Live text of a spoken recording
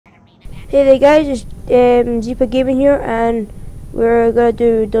Hey there guys, it's Zipa Gaming here, and we're gonna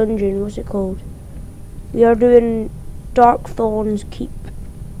do dungeon. What's it called? We are doing Dark'tharon's Keep.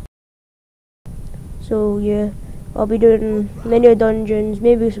 So yeah, I'll be doing many dungeons,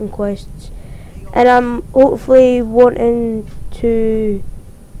 maybe some quests, and I'm hopefully wanting to.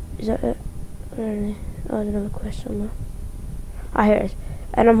 Is that it? I don't know. Oh, there's another quest somewhere. Ah, here it is.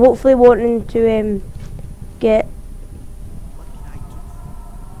 And I'm hopefully wanting to get.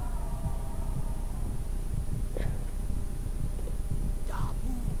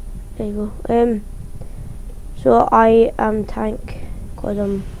 There you go. So I am tank because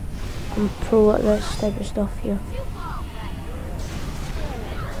I'm pro at this type of stuff here.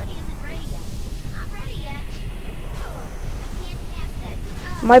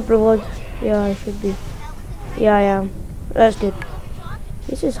 My bro, yeah, I should be. Yeah, I am. That's good.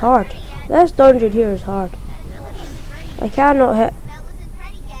 This is hard. This dungeon here is hard. I cannot hit.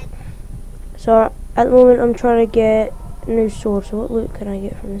 So at the moment I'm trying to get a new sword. So what loot can I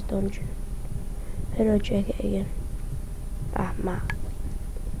get from this dungeon? How do I check it again? Ah, map.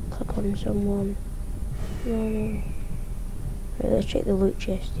 Click on someone. No. Right, let's check the loot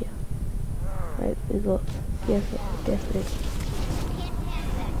chest here. Right, we got definite.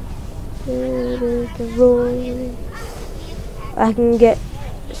 I can get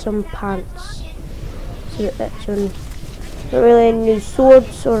some pants. So that's not really any new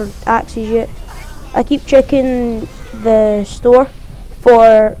swords or axes yet. I keep checking the store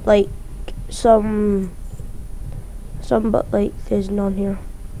for like some but like there's none here.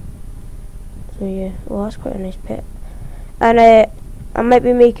 So yeah, well that's quite a nice pet. And I might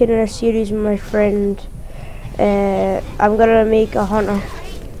be making a series with my friend. I'm gonna make a hunter.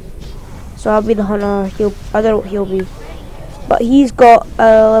 So I'll be the hunter. I don't know what he'll be, but he's got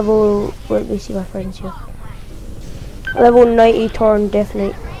a level. Let me see my friends here. Level 90 Torn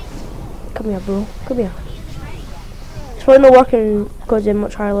Definite. Come here, bro. Come here. It's probably not working because they're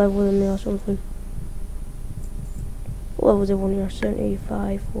much higher level than me or something. What level is everyone here?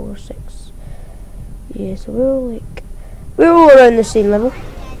 75, 4, 6. Yeah, so we're all around the same level.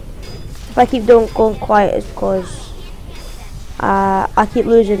 If I keep going quiet, it's because I keep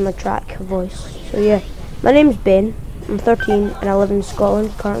losing my track of voice. So yeah, my name's Ben. I'm 13 and I live in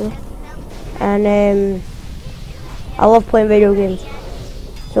Scotland currently. And I love playing video games.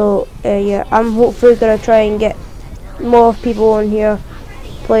 So yeah, I'm hopefully gonna try and get more people on here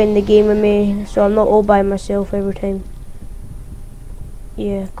playing the game with me, so I'm not all by myself every time.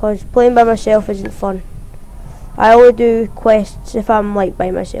 Yeah, cause playing by myself isn't fun. I only do quests if I'm like by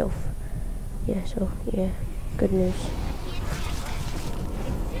myself. Yeah, so yeah, good news.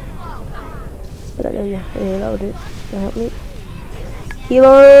 Put that down there. Yeah, that'll do. That'll help me.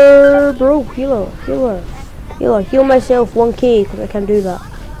 Healer, bro, healer. Heal myself 1k because I can do that.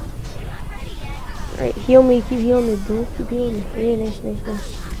 Right, heal me, keep healing me, bro. Keep healing me. Yeah, nice.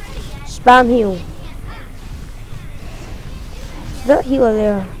 Spam heal. That healer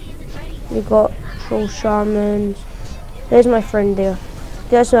there. We got Troll Shamans. There's my friend there.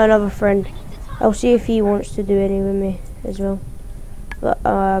 There's another friend. I'll see if he wants to do any with me as well. But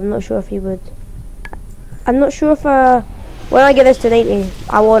I'm not sure if he would. I'm not sure if when I get this to 90,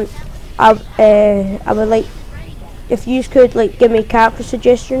 I would like if you could like give me character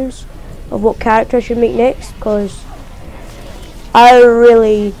suggestions of what character I should make next, because I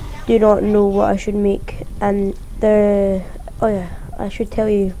really do not know what I should make. And oh yeah, I should tell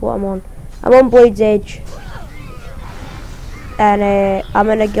you what I'm on. I'm on Blade's Edge, and I'm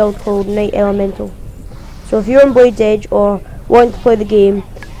in a guild called Night Elemental. So if you're on Blade's Edge or want to play the game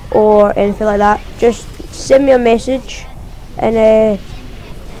or anything like that, just send me a message and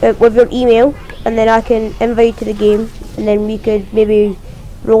with your email, and then I can invite you to the game, and then we could maybe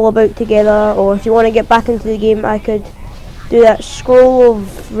roll about together. Or if you want to get back into the game, I could do that scroll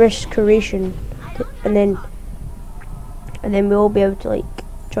of restoration, and then we'll all be able to like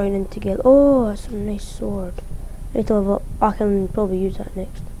join in together. Oh, that's a nice sword. I need to level up. I can probably use that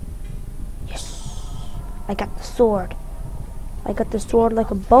next. Yes, I got the sword. I got the sword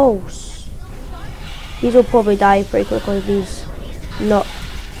like a boss. These will probably die pretty quickly. These, not.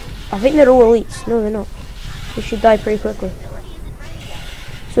 I think they're all elites. No, they're not. They should die pretty quickly.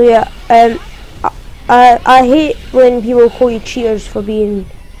 So yeah, I hate when people call you cheaters for being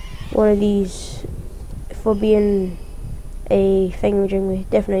one of these, for being a thingamajiggy.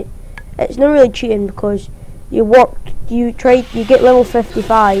 Definitely, it's not really cheating because you get level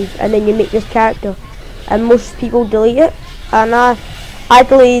 55 and then you make this character, and most people delete it. And I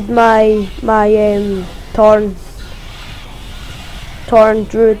deleted my Torn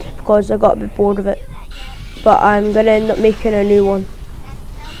Druid because I got a bit bored of it. But I'm gonna end up making a new one.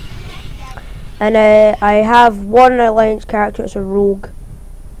 And I have one alliance character. It's a rogue,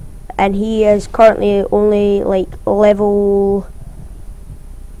 and he is currently only like level,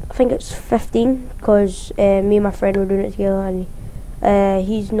 I think it's 15, because me and my friend were doing it together, and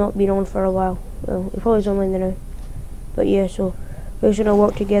he's not been on for a while. Well, he probably is online now, but yeah. So we're just gonna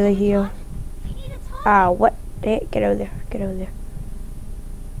work together here. Ah, what? Hey, get out of there! Get out of there!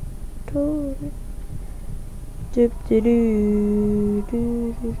 Doop doo doo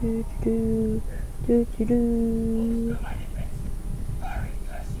doo doo doo doo doo doo.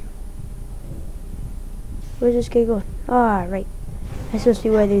 Where's this guy going? Ah, right. Let's just see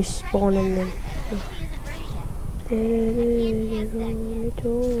where they spawn in then.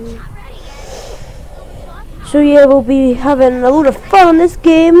 So yeah, we'll be having a load of fun on this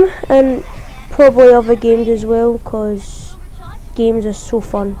game, and probably other games as well, because games are so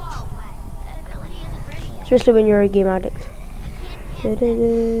fun. Especially when you're a game addict. This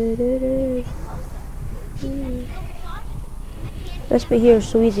bit here is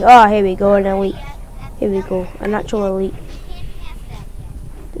so easy. Ah, here we go, an elite. Here we go, an actual elite.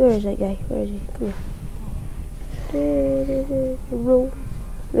 Where is that guy? Where is he? Come here. Roll.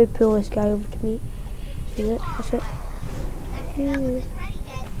 Let me pull this guy over to me. See that? That's it.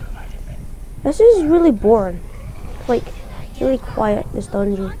 This is really boring. Like, really quiet, this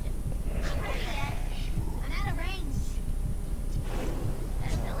dungeon.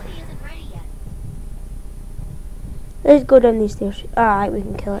 Let's go down these stairs. Alright, we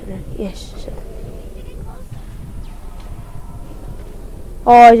can kill it now. Yes.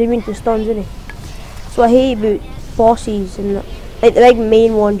 Oh, he's immune to stuns, isn't he? So I hate about bosses and like the big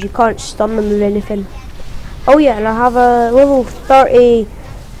main ones, you can't stun them with anything. Oh yeah, and I have a level 30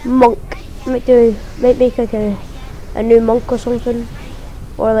 monk. Might make like a new monk or something.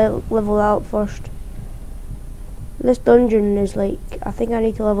 Or like level that up first. This dungeon is like, I think I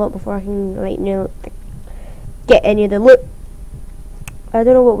need to level up before I can like get any of the loot. I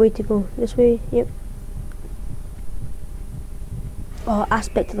don't know what way to go. This way? Yep. Oh,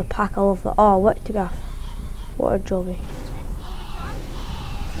 aspect of the pack, I love that. Oh, what to gaff. What a jobby.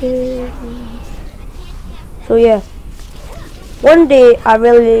 So yeah. One day I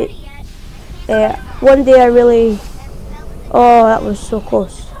really oh, that was so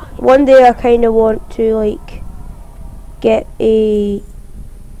close. One day I kinda want to like get a,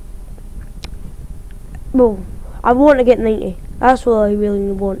 well, I want to get 90. That's what I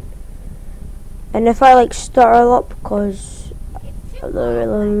really want. And if I like start it up, because I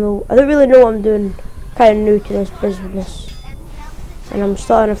don't really know what I'm doing. Kind of new to this business, and I'm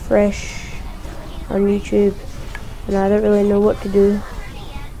starting afresh on YouTube, and I don't really know what to do.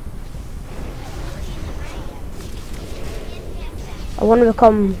 I want to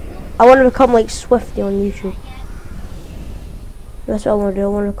become like Swifty on YouTube. That's what I want to do. I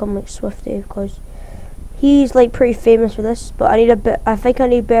want to become like Swifty because he's like pretty famous for this, but I think I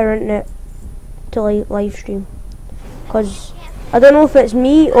need better internet to like live stream, because I don't know if it's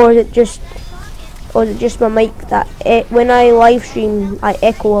me or is it just my mic that when I live stream I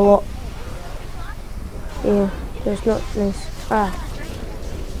echo a lot. Yeah, so it's not nice. Ah,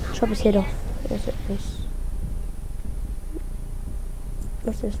 chop his head off. That's it, nice.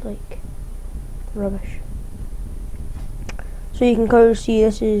 This is like rubbish. So you can kind of see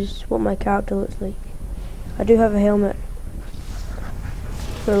this is what my character looks like. I do have a helmet.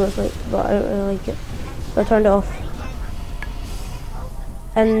 That's what it looks like, but I don't really like it. So I turned it off.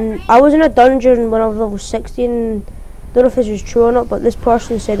 And I was in a dungeon when I was level 16. Don't know if this is true or not, but this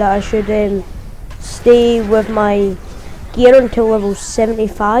person said that I should stay with my gear until level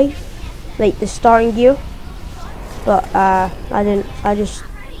 75, like the starting gear. But I didn't. I just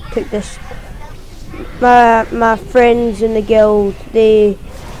took this. My friends in the guild, the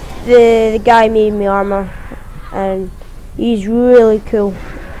guy made me armor, and he's really cool.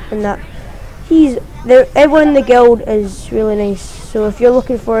 And that everyone in the guild is really nice. So if you're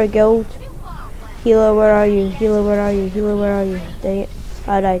looking for a guild, healer, where are you? Healer, where are you? Healer, where are you? Dang it,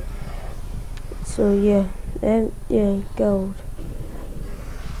 I died. So yeah, yeah, guild.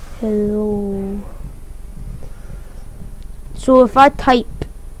 Hello. So if I type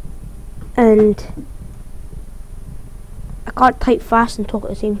and I can't type fast and talk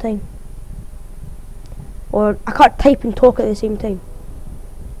at the same time, or I can't type and talk at the same time.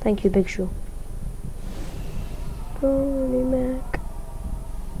 Thank you, Big Show. Tony Mac.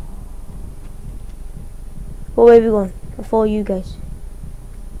 What way are we going? I'll follow you guys.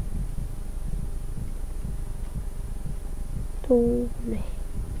 Tony.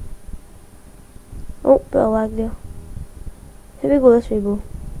 Oh, bit of lag there. Here we go, this way, bro.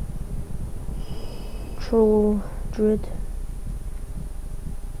 Troll, druid.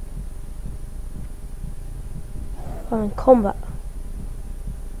 I'm in combat.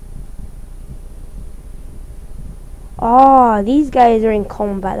 Ah, these guys are in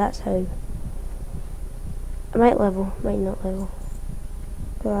combat, that's how. I might level, might not level.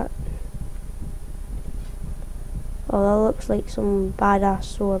 Look at that. Oh, that looks like some badass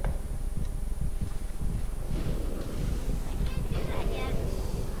sword.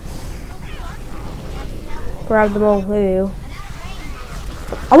 Grab them all, there you go.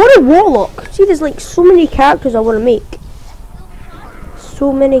 I want a warlock. See, there's like so many characters I want to make.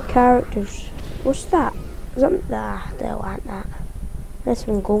 So many characters. What's that? Is that? Ah, I don't want that. There's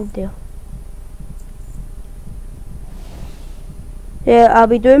some gold there. Yeah, I'll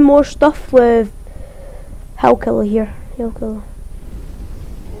be doing more stuff with Hellkiller here. Hellkiller.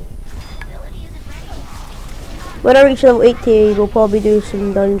 When I reach level 80, we'll probably do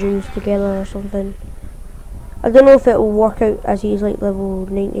some dungeons together or something. I don't know if it will work out as he's like level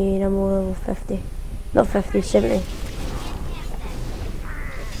 90 and I'm level 50. Not 50, 70.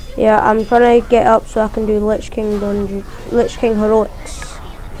 Yeah, I'm trying to get up so I can do Lich King dungeon, Lich King heroics.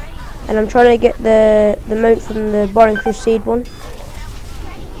 And I'm trying to get the mount from the Burning Crusade one.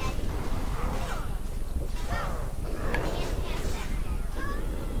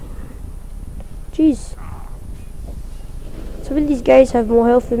 Jeez. Some of these guys have more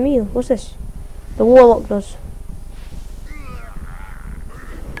health than me. What's this? The warlock does.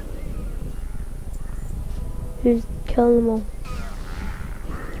 Who's killing them all?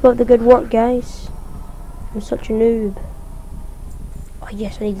 Keep up the good work, guys. I'm such a noob. Oh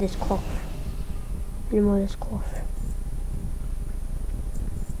yes, I need this cloth. I need more of this cloth.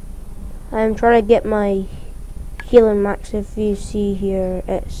 I'm trying to get my healing max. If you see here,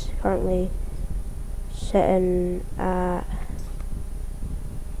 it's currently sitting at,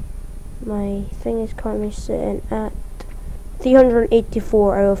 my thing is currently sitting at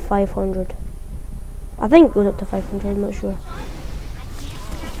 384 out of 500. I think it goes up to 500, I'm not sure.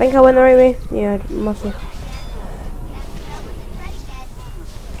 I think I went the right way. Yeah, it must have.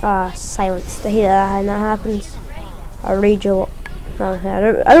 Ah, silenced. I hate that when that happens. I rage a lot. No,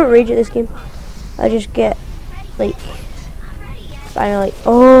 I don't rage at this game. I just get like, kind of like,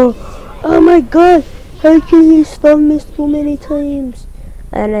 oh my god, how can you stun me so many times?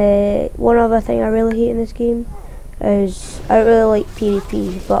 And one other thing I really hate in this game is I don't really like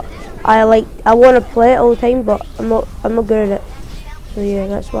PvP, but I want to play it all the time, but I'm not good at it. So yeah,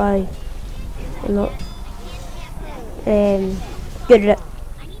 that's why I'm not good at it.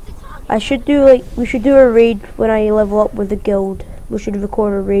 We should do a raid when I level up with the guild. We should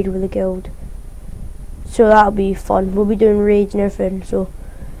record a raid with the guild. So that'll be fun. We'll be doing raids and everything, so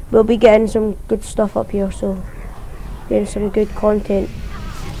we'll be getting some good stuff up here, so getting some good content.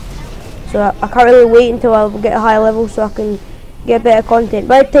 So I can't really wait until I get a high level so I can get better content.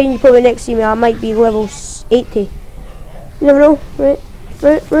 By the time you probably next see me, I might be level 80. You never know. Right.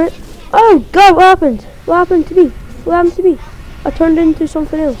 Oh god, what happened? What happened to me? What happened to me? I turned into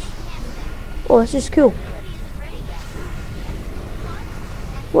something else. Oh, this is cool.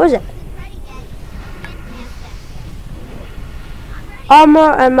 What is it?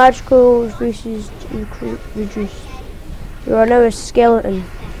 Armor and magical increases reduced. You are now a skeleton.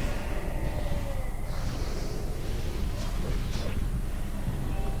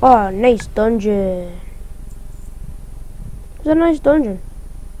 Oh, nice dungeon. It's a nice dungeon.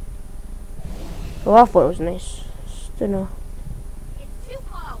 Oh, I thought it was nice. Don't know. It's too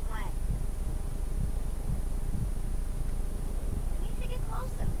far away. We need to get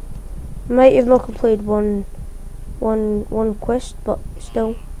closer. Might have not completed one quest, but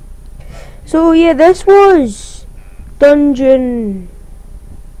still. So yeah, this was dungeon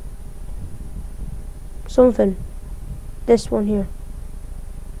something. This one here.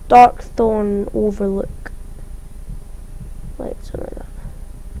 Dark'tharon Overlook. Like something like that.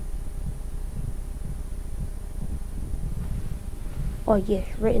 Oh yes,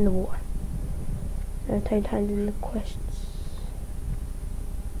 right in the water. Now time to hand in the quests.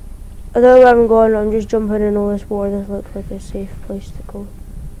 I don't know where I'm going, I'm just jumping in all this water. This looks like a safe place to go.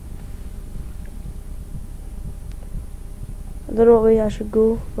 I don't know what way I should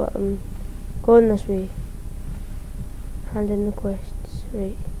go, but I'm going this way. Hand in the quests,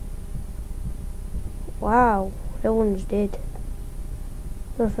 right. Wow, that one's dead.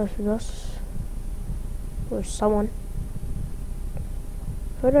 I don't know if this was us. Or someone.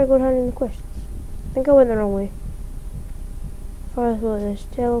 Where did I go hand in the quests? I think I went the wrong way. Far as this,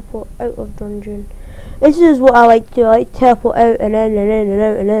 teleport out of dungeon. This is what I like to do. I like to teleport out and in and in and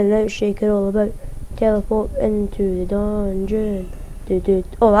out and in and out, shake it all about. Teleport into the dungeon.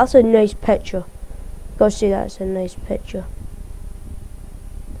 Oh, that's a nice picture. Gotta say that's a nice picture.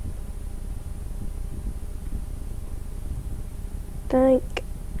 Thank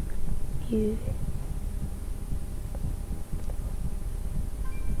you.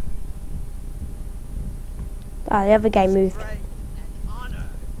 Ah, the other guy moved.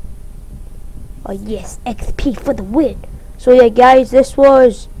 Oh yes, XP for the win. So yeah guys, this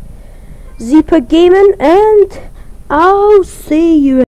was Zeeper Gaming, and I'll see you